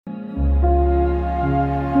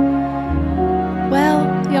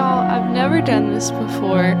never done this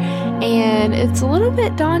before, and it's a little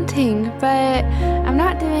bit daunting, but I'm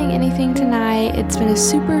not doing anything tonight. It's been a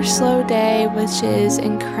super slow day, which is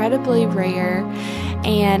incredibly rare,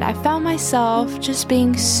 and I found myself just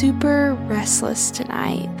being super restless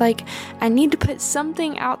tonight. Like, I need to put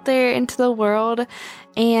something out there into the world,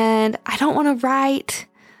 and I don't want to write.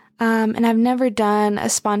 And I've never done a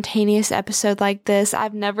spontaneous episode like this.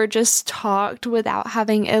 I've never just talked without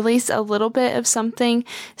having at least a little bit of something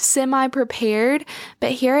semi-prepared.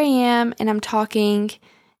 But here I am, and I'm talking,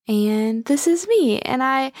 and this is me. And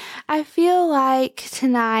I feel like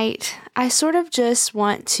tonight I sort of just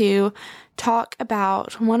want to talk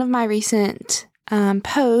about one of my recent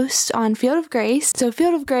post on Field of Grace. So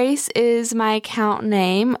Field of Grace is my account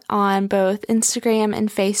name on both Instagram and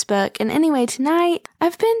Facebook. And anyway, tonight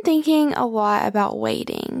I've been thinking a lot about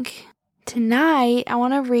waiting. Tonight, I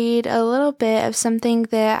want to read a little bit of something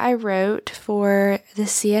that I wrote for the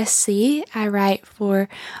CSC. I write for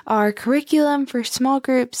our curriculum for small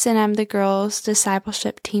groups, and I'm the girls'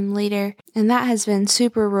 discipleship team leader. And that has been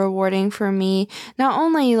super rewarding for me, not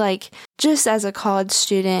only just as a college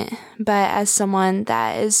student, but as someone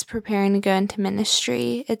that is preparing to go into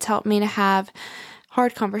ministry. It's helped me to have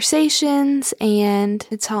hard conversations, and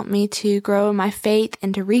it's helped me to grow in my faith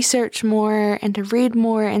and to research more and to read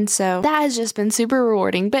more, and so that has just been super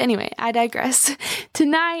rewarding. But anyway, I digress.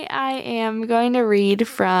 Tonight I am going to read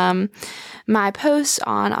from my post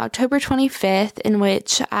on October 25th, in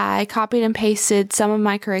which I copied and pasted some of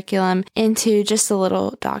my curriculum into just a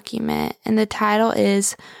little document, and the title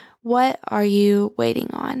is, "What Are You Waiting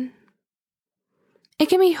On?" It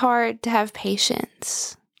can be hard to have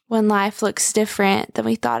patience when life looks different than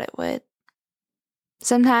we thought it would.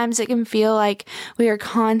 Sometimes it can feel like we are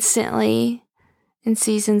constantly in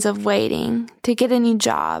seasons of waiting to get a new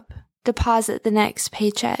job, deposit the next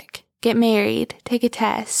paycheck, get married, take a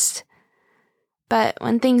test. But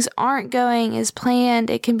when things aren't going as planned,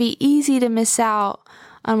 it can be easy to miss out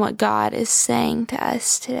on what God is saying to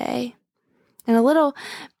us today. And a little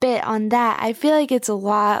bit on that, I feel like it's a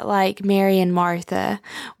lot like Mary and Martha,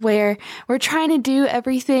 where we're trying to do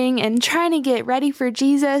everything and trying to get ready for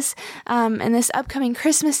Jesus in this upcoming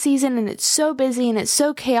Christmas season, and it's so busy and it's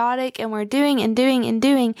so chaotic, and we're doing and doing and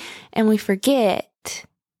doing, and we forget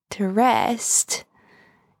to rest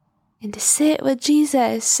and to sit with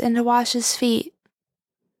Jesus and to wash his feet.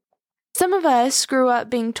 Some of us grew up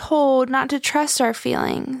being told not to trust our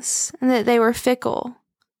feelings and that they were fickle.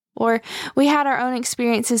 Or we had our own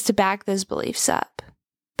experiences to back those beliefs up.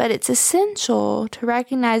 But it's essential to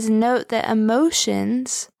recognize and note that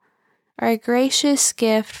emotions are a gracious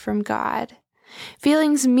gift from God.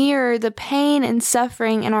 Feelings mirror the pain and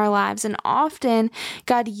suffering in our lives, and often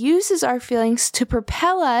God uses our feelings to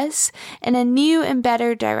propel us in a new and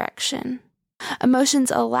better direction.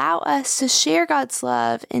 Emotions allow us to share God's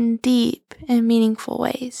love in deep and meaningful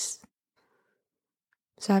ways.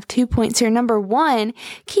 So I have 2 points here. Number one,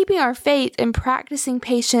 keeping our faith and practicing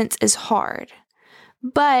patience is hard,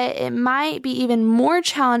 but it might be even more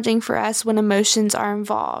challenging for us when emotions are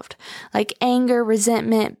involved, like anger,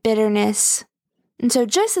 resentment, bitterness. And so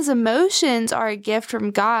just as emotions are a gift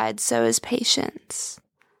from God, so is patience.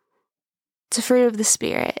 It's a fruit of the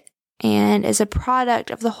Spirit and is a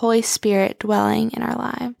product of the Holy Spirit dwelling in our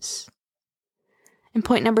lives. And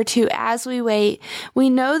point number two, as we wait, we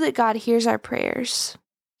know that God hears our prayers.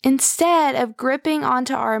 Instead of gripping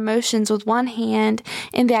onto our emotions with one hand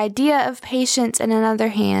and the idea of patience in another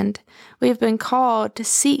hand, we have been called to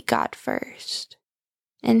seek God first.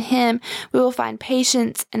 In Him, we will find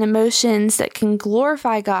patience and emotions that can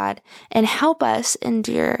glorify God and help us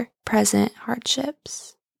endure present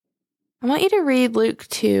hardships. I want you to read Luke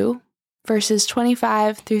 2, verses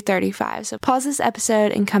 25 through 35. So pause this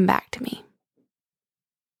episode and come back to me.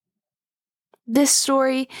 This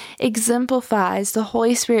story exemplifies the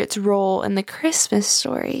Holy Spirit's role in the Christmas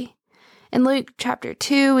story. In Luke chapter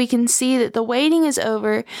 2, we can see that the waiting is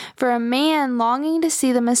over for a man longing to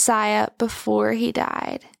see the Messiah before he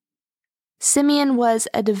died. Simeon was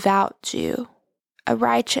a devout Jew, a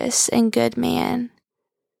righteous and good man.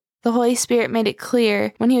 The Holy Spirit made it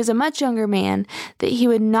clear when he was a much younger man that he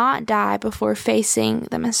would not die before facing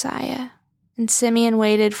the Messiah. And Simeon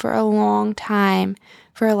waited for a long time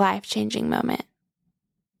for a life-changing moment.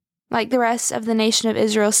 Like the rest of the nation of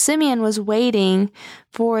Israel, Simeon was waiting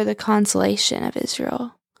for the consolation of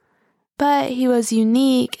Israel. But he was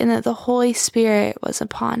unique in that the Holy Spirit was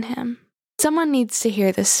upon him. Someone needs to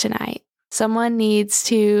hear this tonight. Someone needs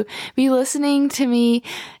to be listening to me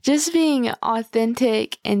just being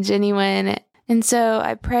authentic and genuine. And so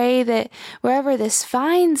I pray that wherever this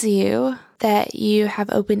finds you, that you have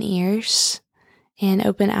open ears and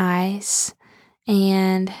open eyes,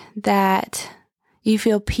 and that you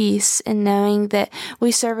feel peace in knowing that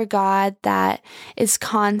we serve a God that is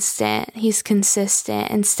constant. He's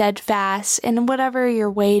consistent and steadfast in whatever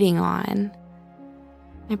you're waiting on.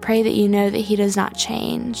 I pray that you know that He does not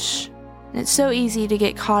change. And it's so easy to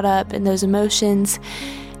get caught up in those emotions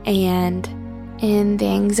and in the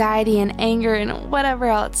anxiety and anger and whatever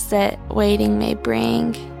else that waiting may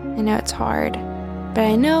bring. I know it's hard, but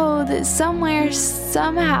I know that somewhere,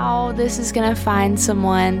 somehow, this is going to find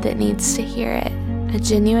someone that needs to hear it. A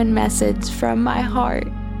genuine message from my heart.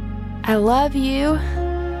 I love you.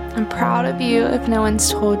 I'm proud of you. If no one's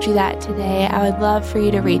told you that today, I would love for you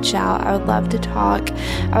to reach out. I would love to talk.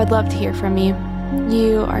 I would love to hear from you.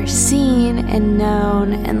 You are seen and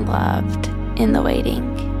known and loved in the waiting.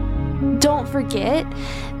 Don't forget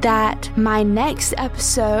that my next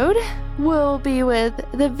episode will be with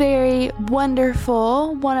the very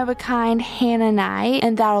wonderful, one-of-a-kind Hannah Knight,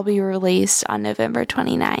 and that'll be released on November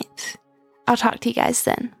 29th. I'll talk to you guys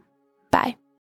then. Bye.